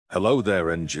Hello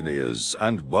there engineers,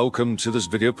 and welcome to this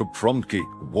video for Prompt Geek.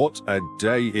 What a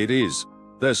day it is.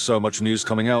 There's so much news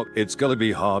coming out, it's gonna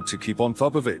be hard to keep on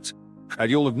top of it.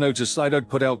 And you'll have noticed I don't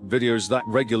put out videos that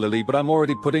regularly, but I'm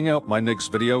already putting out my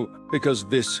next video because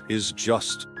this is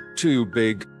just too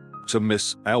big to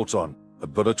miss out on.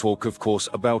 But a talk of course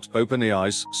about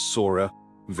OpenAI's Sora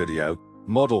video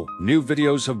model. New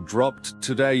videos have dropped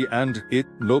today and it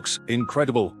looks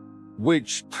incredible,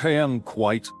 which I am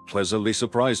quite pleasantly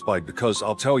surprised by, because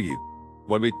I'll tell you,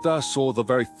 when we first saw the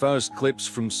very first clips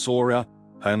from Sora,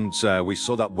 and we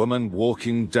saw that woman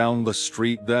walking down the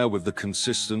street there with the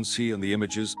consistency and the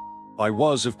images, I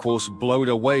was of course blown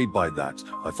away by that.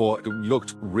 I thought it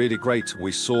looked really great.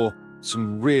 We saw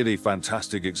some really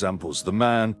fantastic examples. The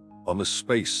man on the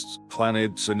space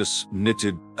planet in this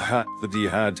knitted hat that he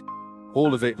had,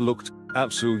 all of it looked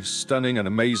absolutely stunning and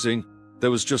amazing. There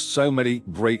was just so many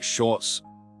great shots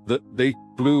that they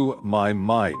blew my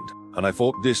mind, and I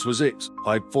thought this was it.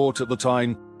 I thought at the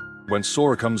time, when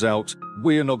Sora comes out,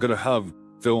 we're not going to have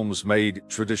films made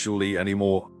traditionally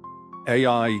anymore.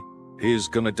 AI is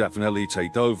going to definitely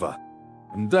take over.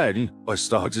 And then I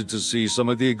started to see some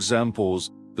of the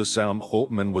examples that Sam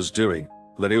Altman was doing.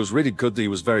 That it was really good that he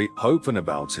was very open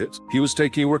about it. He was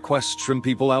taking requests from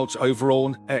people out over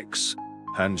on X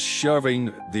and sharing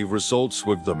the results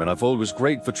with them, and I thought it was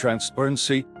great for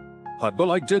transparency. But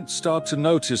I did start to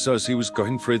notice as he was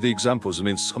going through the examples, I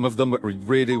mean, some of them were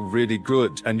really, really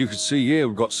good. And you could see here,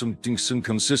 we've got some decent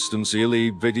consistency.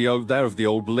 The video there of the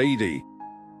old lady,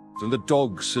 and the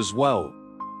dogs as well.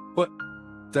 But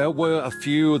there were a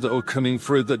few that were coming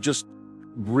through that just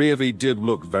really did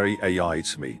look very AI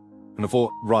to me. And I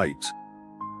thought, right,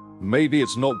 maybe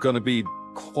it's not going to be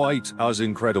quite as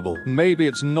incredible. Maybe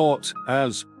it's not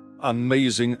as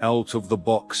amazing out of the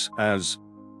box as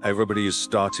everybody is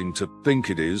starting to think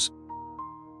it is.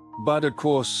 But of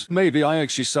course, maybe I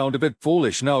actually sound a bit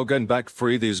foolish now going back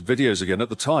through these videos again. At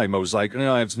the time, I was like,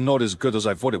 no, it's not as good as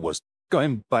I thought it was.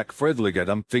 Going back further again,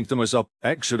 I'm thinking to myself,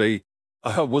 actually,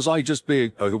 was I just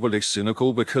being overly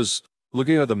cynical? Because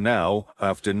looking at them now,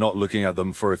 after not looking at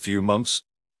them for a few months,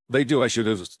 they do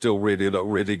actually still really look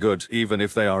really good, even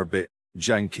if they are a bit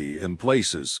janky in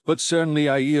places. But certainly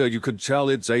you could tell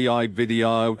it's AI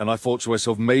video, and I thought to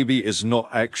myself, maybe it's not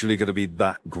actually going to be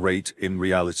that great in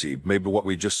reality. Maybe what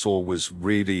we just saw was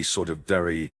really sort of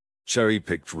very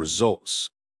cherry-picked results.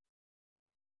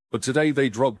 But today they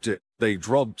dropped it. They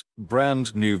dropped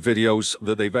brand new videos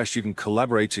that they've actually been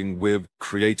collaborating with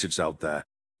creators out there.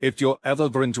 If you're ever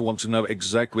going to want to know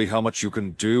exactly how much you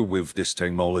can do with this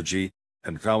technology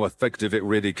and how effective it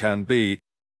really can be,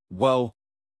 well,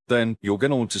 then you're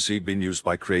going to want to see it being used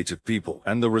by creative people.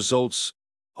 And the results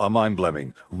are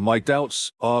mind-blowing. My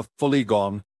doubts are fully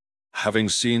gone, having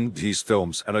seen these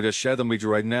films, and I'll just share them with you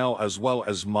right now, as well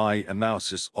as my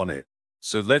analysis on it.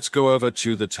 So let's go over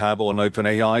to the tab on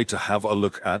OpenAI to have a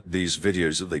look at these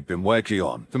videos that they've been working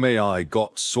on. OpenAI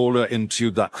got Sora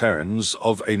into the hands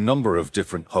of a number of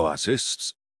different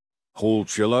artists.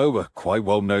 Trillo, a quite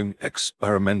well-known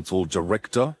experimental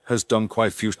director, has done quite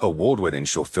a few award-winning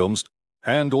short films,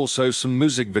 and also some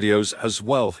music videos as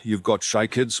well. You've got Shy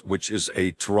Kids, which is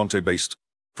a Toronto-based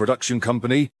production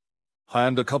company,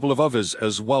 and a couple of others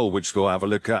as well, which we'll have a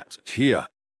look at here.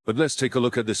 But let's take a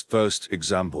look at this first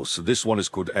example. So this one is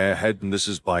called Airhead, and this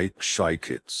is by Shy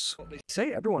Kids. They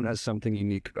say everyone has something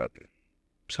unique about them,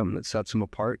 something that sets them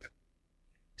apart.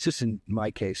 It's just in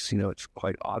my case, it's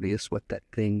quite obvious what that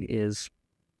thing is.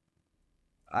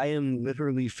 I am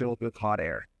literally filled with hot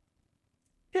air.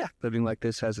 Yeah, living like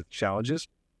this has its challenges.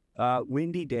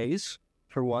 Windy days,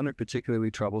 for one, are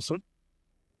particularly troublesome.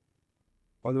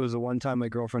 Or there was one time my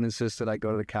girlfriend insisted I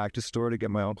go to the cactus store to get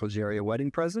my Uncle Jerry a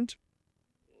wedding present.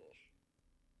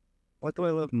 What do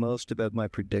I love most about my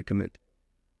predicament?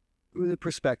 The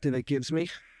perspective it gives me.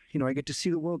 I get to see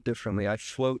the world differently. I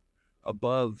float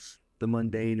above the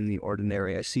mundane and the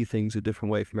ordinary. I see things a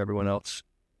different way from everyone else.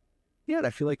 Yeah, I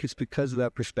feel like it's because of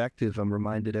that perspective I'm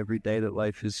reminded every day that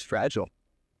life is fragile.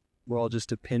 We're all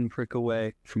just a pinprick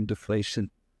away from deflation.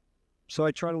 So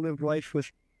I try to live life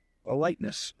with a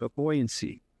lightness, a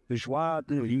buoyancy, a joie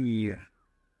de vivre.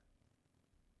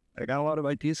 I got a lot of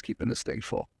ideas keeping this thing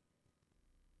full.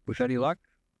 With any luck,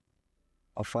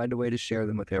 I'll find a way to share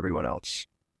them with everyone else.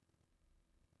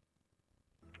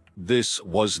 This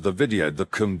was the video that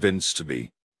convinced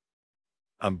me.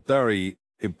 A very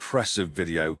impressive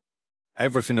video.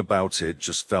 Everything about it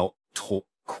just felt top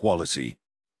quality.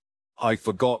 I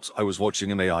forgot I was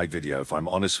watching an AI video, if I'm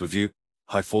honest with you.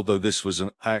 I thought though this was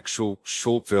an actual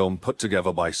short film put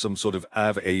together by some sort of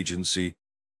ad agency.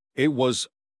 It was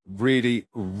really,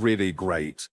 really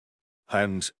great.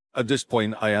 And At this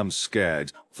point, I am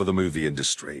scared for the movie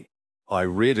industry. I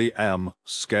really am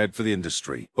scared for the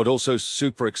industry, but also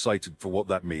super excited for what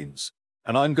that means.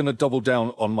 And I'm going to double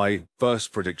down on my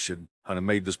first prediction, and I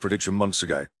made this prediction months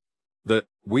ago, that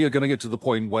we are going to get to the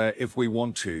point where if we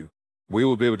want to, we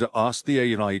will be able to ask the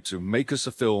AI to make us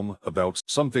a film about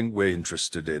something we're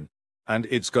interested in. And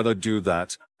it's going to do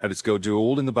that, and it's going to do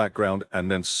all in the background and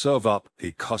then serve up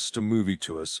a custom movie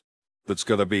to us that's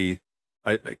going to be,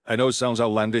 I know it sounds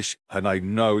outlandish, and I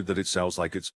know that it sounds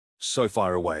like it's so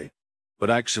far away.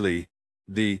 But actually,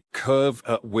 the curve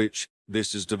at which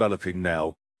this is developing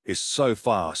now is so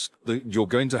fast that you're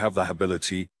going to have that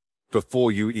ability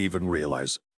before you even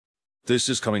realize. This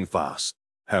is coming fast,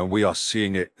 and we are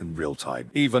seeing it in real time,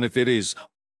 even if it is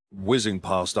whizzing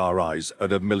past our eyes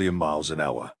at 1,000,000 miles an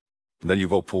hour. And then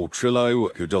you've got Paul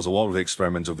Trillo, who does a lot of the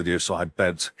experimental videos, so I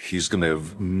bet he's going to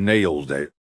have nailed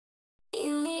it.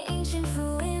 In the ancient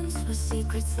ruins where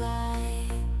secrets lie,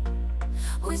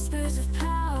 whispers of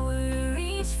power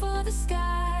reach for the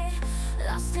sky,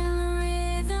 lost in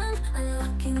the rhythm,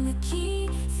 unlocking the key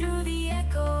through the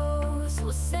echoes,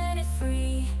 we'll set it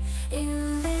free.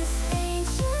 In this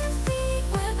ancient beat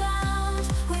we're bound,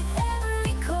 with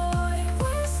every chord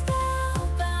we're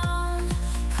spellbound,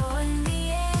 caught in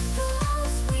the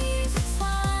echoes we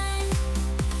intertwine,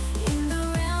 in the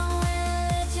realm where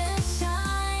legends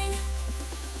shine,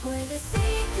 where the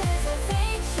secrets of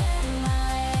ancient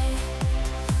lie,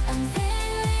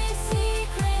 unveiling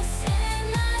secrets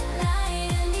in the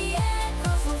night, and the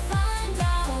echoes will find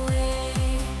our way.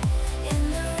 In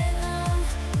the rhythm,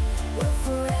 we'll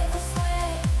forever sway,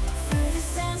 through the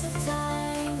sands of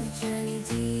time, we journey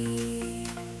deep,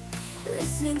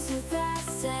 listening to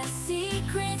past as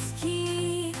secrets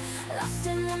key, lost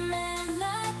in the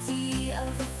melody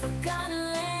of a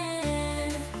forgotten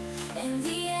land, and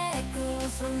the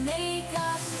echoes will make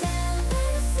us stand.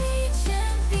 This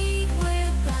ancient beat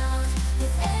we're bound,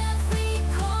 with every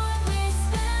chord we're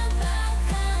spellbound,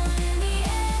 and the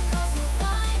echoes will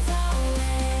find our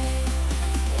way.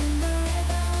 In the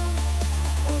rhythm,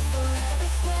 we'll forever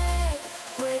sway,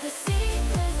 where the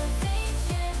secrets of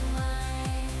ancient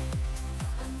lie,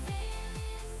 unveiling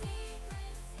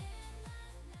secrets in the night.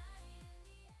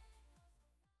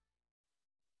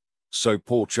 So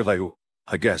Paul Trillo,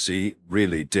 I guess he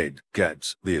really did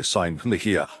get the assignment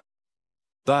here.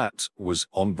 That was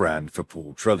on brand for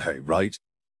Paul Trillo, right?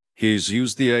 He's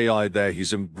used the AI there,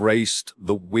 he's embraced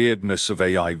the weirdness of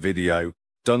AI video,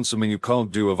 done something you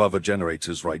can't do of other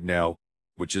generators right now,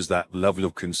 which is that level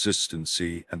of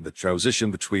consistency and the transition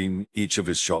between each of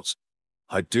his shots.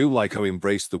 I do like how he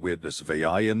embraced the weirdness of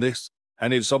AI in this,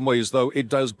 and in some ways, though, it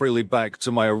does bring me back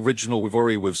to my original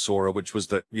worry with Sora, which was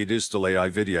that it is still AI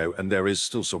video, and there is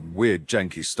still some weird,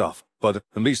 janky stuff. But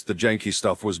at least the janky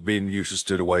stuff was being used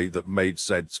in a way that made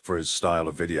sense for his style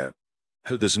of video.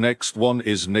 This next one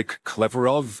is Nick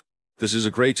Cleverov. This is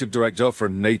a creative director for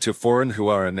Native Foreign, who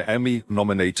are an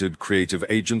Emmy-nominated creative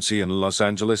agency in Los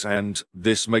Angeles, and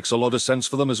this makes a lot of sense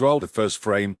for them as well. The first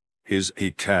frame is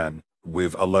a can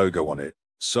with a logo on it.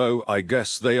 So I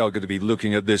guess they are going to be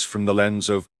looking at this from the lens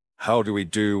of how do we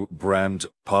do brand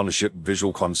partnership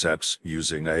visual concepts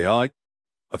using AI?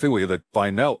 I think we're going to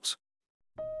find out.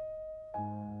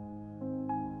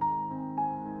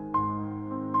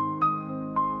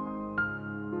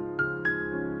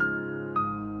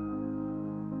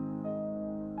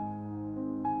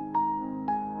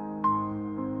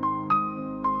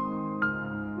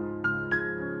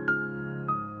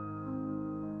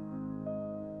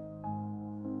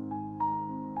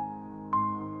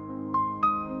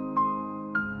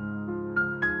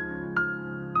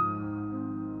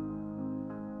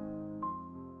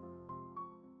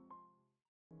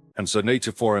 And so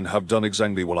Native Foreign have done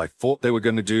exactly what I thought they were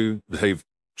going to do. They've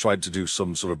tried to do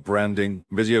some sort of branding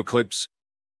video clips.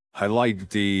 I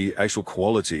like the actual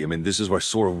quality. I mean, this is where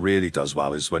Sora really does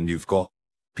well, is when you've got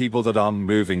people that aren't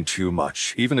moving too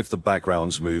much. Even if the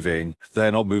background's moving,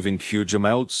 they're not moving huge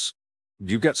amounts.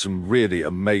 You get some really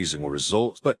amazing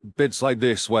results. But bits like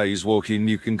this where he's walking,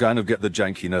 you can kind of get the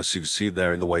jankiness you see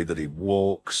there in the way that he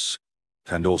walks,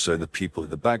 and also the people in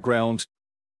the background.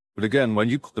 But again, when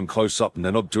you put them close up and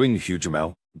they're not doing a huge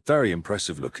amount, very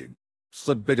impressive looking. It's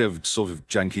a bit of sort of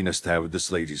jankiness there with this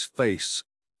lady's face,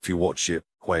 if you watch it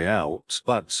play out,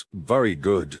 but very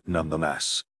good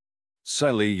nonetheless.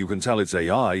 Sadly, you can tell it's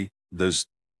AI. There's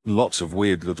lots of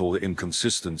weird little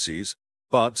inconsistencies,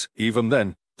 but even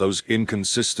then, those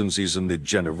inconsistencies in the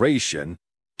generation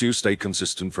do stay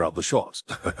consistent throughout the shot.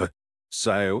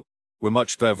 So, we're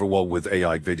much further along with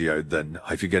AI video than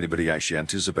I think anybody actually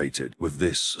anticipated with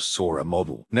this Sora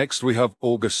model. Next, we have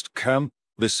August Camp.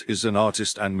 This is an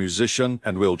artist and musician,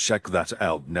 and we'll check that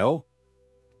out now.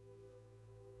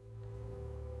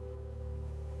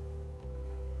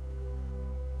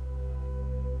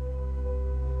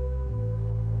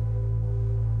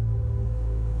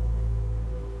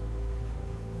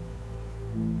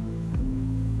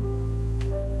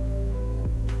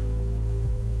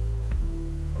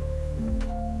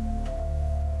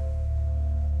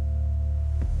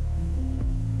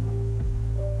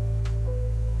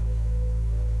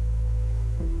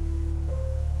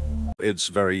 It's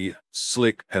very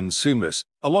slick and seamless.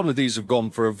 A lot of these have gone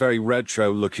for a very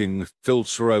retro-looking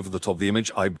filter over the top of the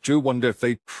image. I do wonder if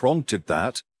they prompted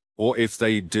that, or if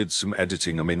they did some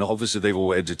editing. I mean, obviously they've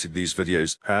all edited these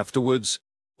videos afterwards.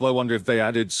 Well, I wonder if they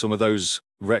added some of those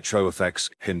retro effects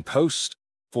in post,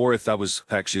 or if that was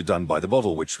actually done by the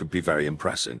model, which would be very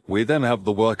impressive. We then have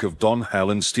the work of Don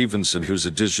Allen Stevenson, who's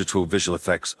a digital visual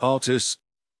effects artist.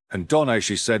 And Don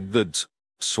actually said that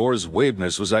Sora's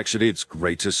weirdness was actually its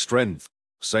greatest strength,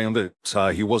 saying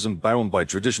that he wasn't bound by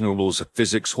traditional rules of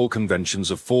physics or conventions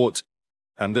of thought,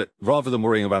 and that rather than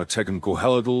worrying about technical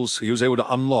hurdles, he was able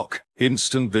to unlock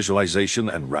instant visualization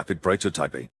and rapid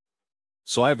prototyping.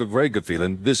 So I have a very good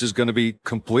feeling this is going to be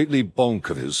completely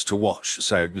bonkers to watch,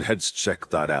 so let's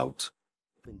check that out.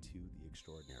 Into the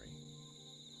extraordinary.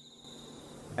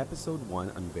 Episode 1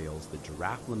 unveils the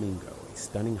giraffe flamingo, a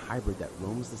stunning hybrid that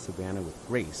roams the savannah with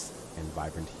grace and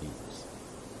vibrant hues.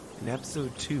 In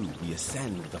Episode 2, we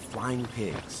ascend the flying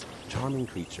pigs, charming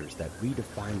creatures that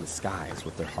redefine the skies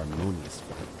with their harmonious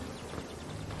flight.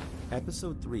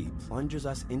 Episode 3 plunges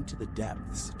us into the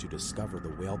depths to discover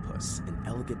the whale puss, an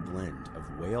elegant blend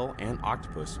of whale and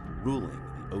octopus ruling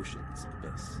the ocean's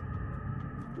abyss.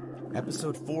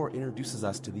 Episode 4 introduces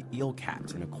us to the eel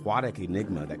cat, an aquatic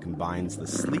enigma that combines the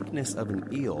sleekness of an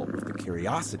eel with the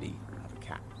curiosity of a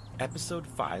cat. Episode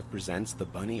 5 presents the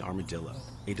bunny armadillo,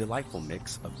 a delightful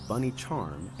mix of bunny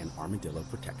charm and armadillo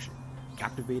protection,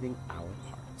 captivating our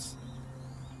hearts.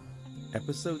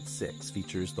 Episode 6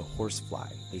 features the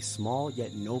horsefly, a small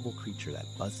yet noble creature that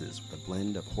buzzes with a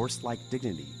blend of horse-like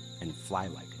dignity and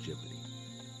fly-like agility.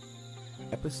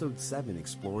 Episode 7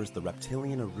 explores the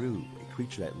reptilian aru, a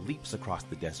creature that leaps across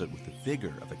the desert with the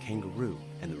vigor of a kangaroo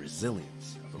and the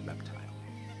resilience of a reptile.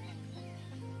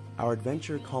 Our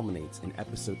adventure culminates in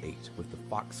Episode 8 with the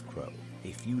fox crow,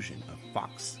 a fusion of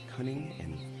fox cunning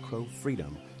and crow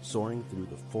freedom soaring through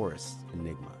the forest's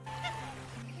enigma.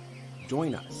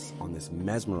 Join us on this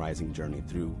mesmerizing journey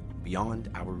through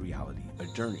Beyond Our Reality, a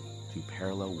journey through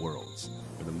parallel worlds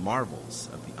for the marvels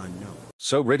of the unknown.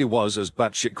 So it really was as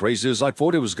batshit crazy as I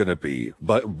thought it was going to be,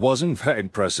 but it wasn't that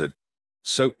impressive.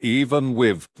 So even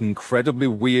with incredibly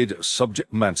weird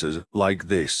subject matter like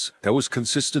this, there was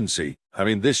consistency. I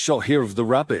mean, this shot here of the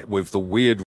rabbit with the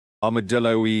weird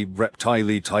armadillo-y,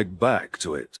 reptile-y type back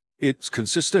to it, it's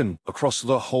consistent across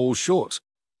the whole shot.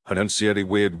 I don't see any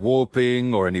weird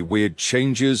warping or any weird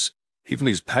changes. Even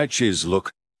these patches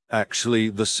look actually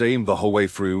the same the whole way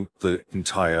through the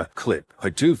entire clip. I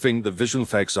do think the visual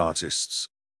effects artists,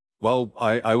 well,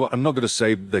 I'm not going to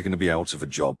say they're going to be out of a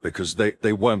job, because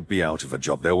they won't be out of a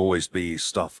job. There'll always be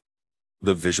stuff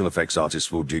the visual effects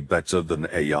artists will do better than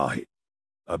AI.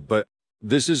 But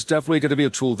this is definitely going to be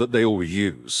a tool that they all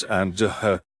use, and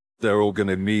they're all going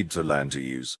to need to learn to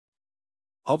use.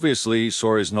 Obviously,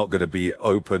 Sora is not going to be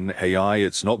OpenAI.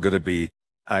 It's not going to be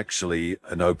actually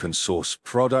an open source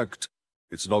product.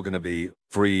 It's not going to be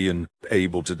free and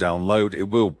able to download. It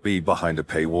will be behind a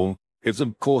paywall. It's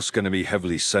of course going to be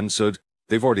heavily censored.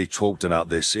 They've already talked about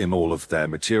this in all of their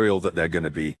material, that they're going to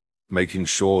be making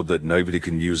sure that nobody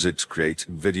can use it to create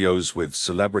videos with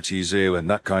celebrities here and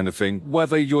that kind of thing.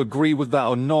 Whether you agree with that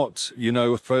or not, you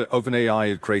know, for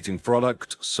OpenAI creating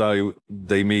product, so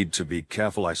they need to be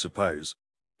careful, I suppose,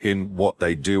 in what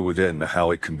they do with it and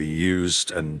how it can be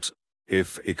used, and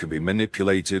if it can be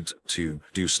manipulated to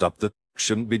do stuff that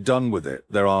shouldn't be done with it.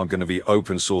 There are going to be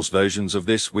open source versions of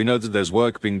this. We know that there's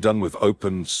work being done with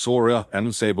Open Sora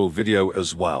and Stable Video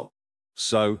as well.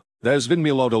 So there's going to be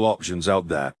a lot of options out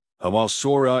there. And while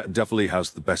Sora definitely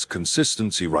has the best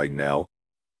consistency right now,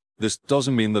 this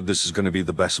doesn't mean that this is going to be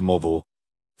the best model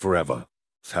forever.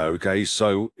 Okay,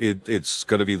 so it's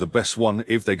going to be the best one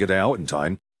if they get it out in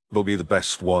time. It'll be the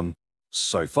best one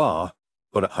so far,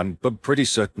 but I'm pretty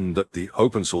certain that the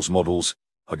open source models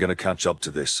are going to catch up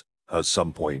to this at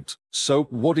some point. So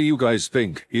what do you guys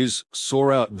think? Is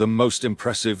Sora the most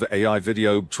impressive AI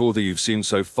video tool that you've seen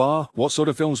so far? What sort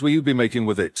of films will you be making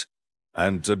with it?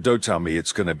 And don't tell me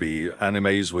it's going to be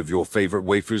animes with your favorite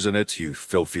waifus in it, you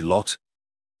filthy lot.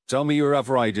 Tell me your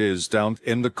other ideas down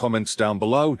in the comments down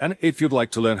below. And if you'd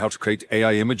like to learn how to create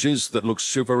AI images that look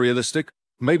super realistic,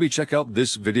 maybe check out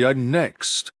this video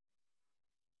next.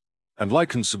 And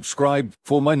like and subscribe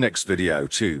for my next video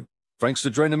too. Thanks for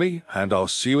joining me, and I'll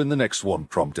see you in the next one,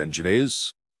 prompt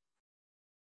engineers.